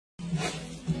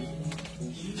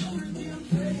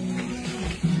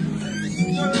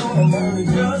I'm only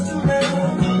just a man.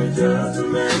 I'm only just a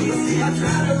man. I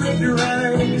try to make the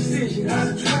right decision. I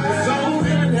try so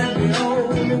good at my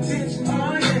own intention. Oh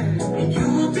yeah. And you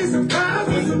will be surprised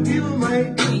what some people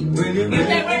might be when you get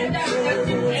that right.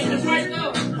 That's right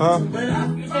though. Huh?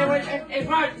 You say what? It's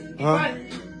right.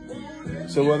 Huh?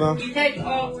 So what now? You take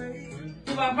football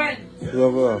practice. Yeah,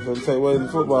 bro. So take away the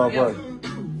football practice.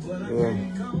 Yeah.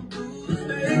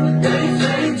 They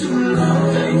say too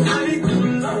long.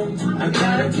 I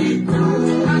gotta keep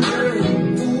moving. My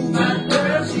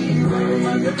girl, she ready.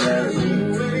 My girl, she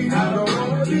ready. I don't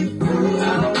wanna be fooled. I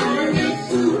don't wanna be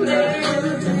too late. I got a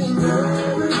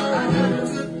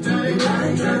good thing. I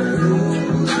ain't tryna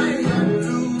lose.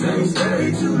 They stay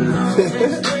too long. They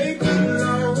stay too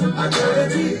long. I gotta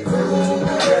keep moving. I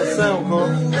got sound, huh?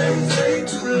 They stay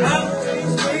too long.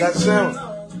 I got sound.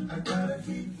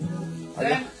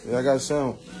 I got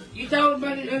sound. You told him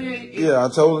about it? Yeah, I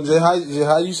told him just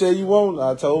how you say you want.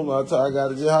 I told him I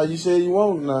got it just how you say you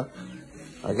want. Now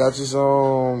I got you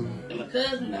some. My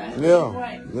cousin,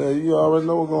 Yeah, you already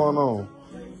know what's going on.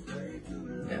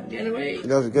 Gatorade. You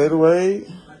got the Gatorade,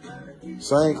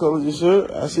 same color as your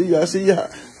shirt. I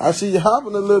see you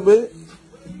hopping a little bit.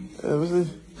 Let me see.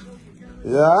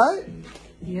 You all right?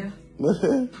 Yeah.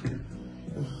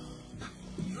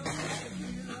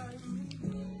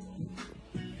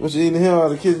 What you eating here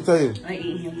on the kitchen table? I ain't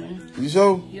eating him, man. You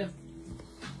sure? Yeah.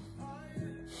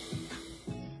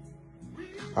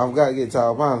 I forgot to get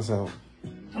Tall Pine sandwich.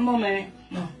 Come on, man.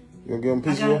 No. You gonna give him a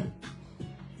piece of it?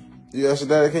 You ask your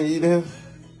daddy, can you eat him?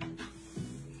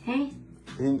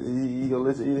 He gonna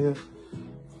let you eat him?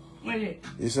 What is it?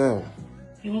 You sandwich.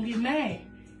 He won't get mad.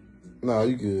 No,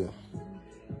 you good.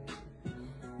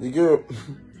 You good?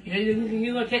 Yeah,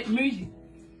 you gonna catch the music.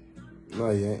 No,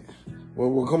 you ain't.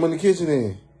 Well, come in the kitchen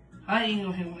then. I ain't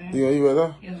on him, man. You gonna eat right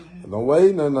now? Yeah. Don't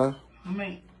wait, no. I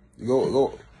mean. You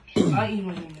go. I eat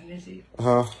with him, man. That's it.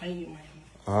 Huh? I eat with him.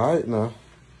 All right, now.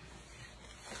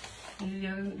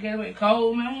 Get away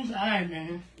cold, man. I'm sorry,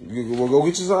 man. Well, go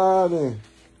get your side then.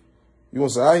 You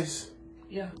want some ice?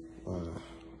 Yeah. All right.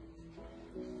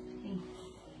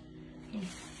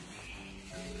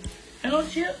 And no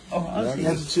chip? Oh, I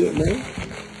got the chip, man.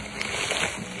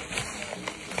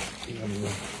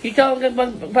 You told him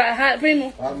about hot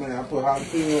people? I put hot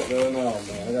cream up there now,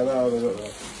 man. I got all that up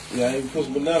there. Yeah, I even put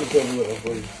some banana pepper up there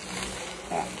for you.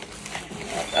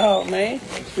 Oh, man.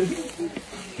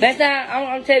 Next time,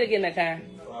 I'm tell you again next time.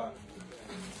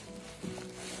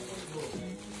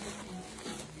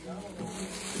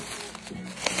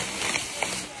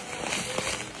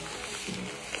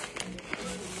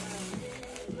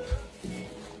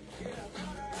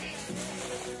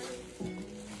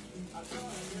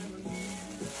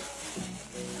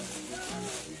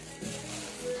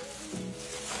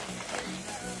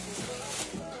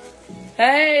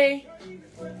 Hey.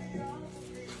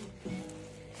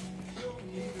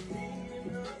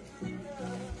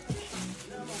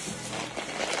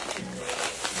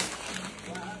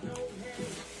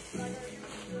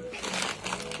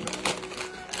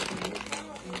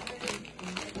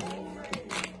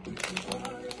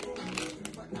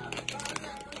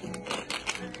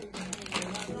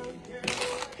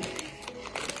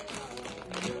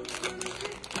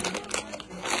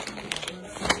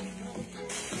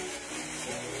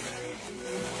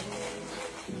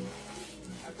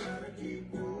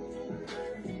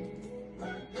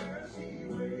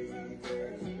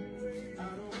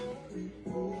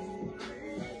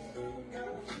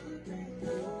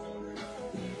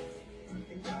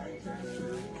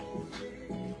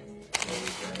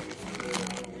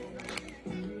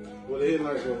 What the head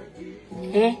like, bro?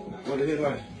 What the head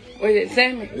like? What is it,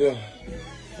 salmon? Yeah.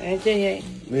 That's it, yeah.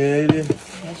 Yeah, it is.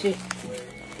 That's it.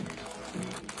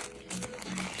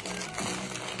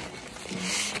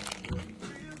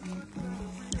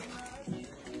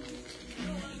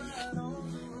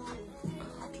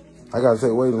 I gotta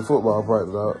take weight in football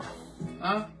practice, dog.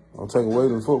 Huh? I'm taking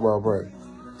weight in football practice.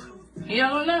 You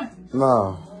don't know that?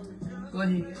 Nah. Go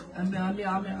ahead. I'll be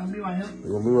right here.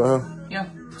 You gonna be right here? Yeah.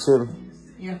 Chilling?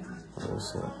 Yeah. Oh,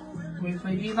 shit. Wait for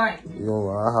you to get right. You gonna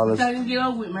I'll holler at Try you. to get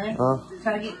over with, man. Huh?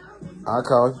 Try to get I'll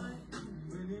call you.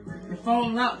 the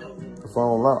phone locked, though. The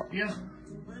phone locked. Yeah.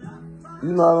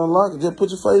 You know how to unlock it. Just put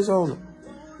your face on it.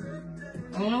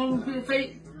 I don't know what your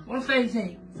face. What face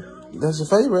ain't? That's your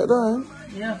face right there, ain't it?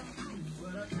 Yeah.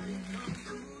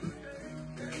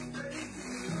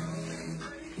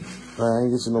 I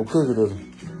ain't get you no cookie, does he?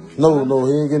 No,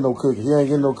 he ain't getting no cookie. He ain't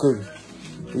getting no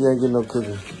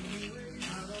cookie.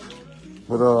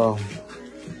 But,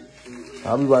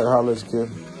 I'll be right to holler at you, kid.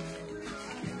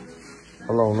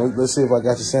 Hold on, let's see if I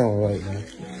got your sandwich right, man.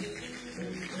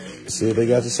 See if they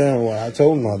got the sound right. I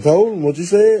told him what you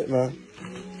said, man.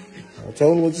 I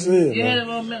told him what you said. You had a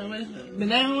little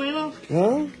banana right now?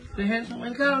 Huh? They had something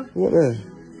in the car? What that?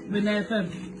 Banana pepper.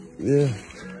 Yeah.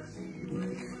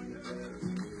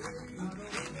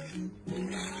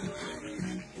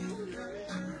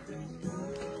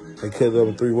 They cut it up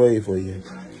in 3 ways for you.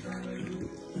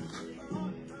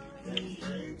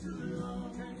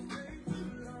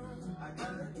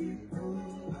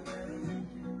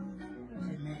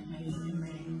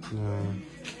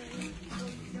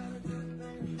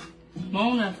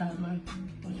 Come on outside, man.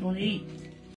 What you want to eat?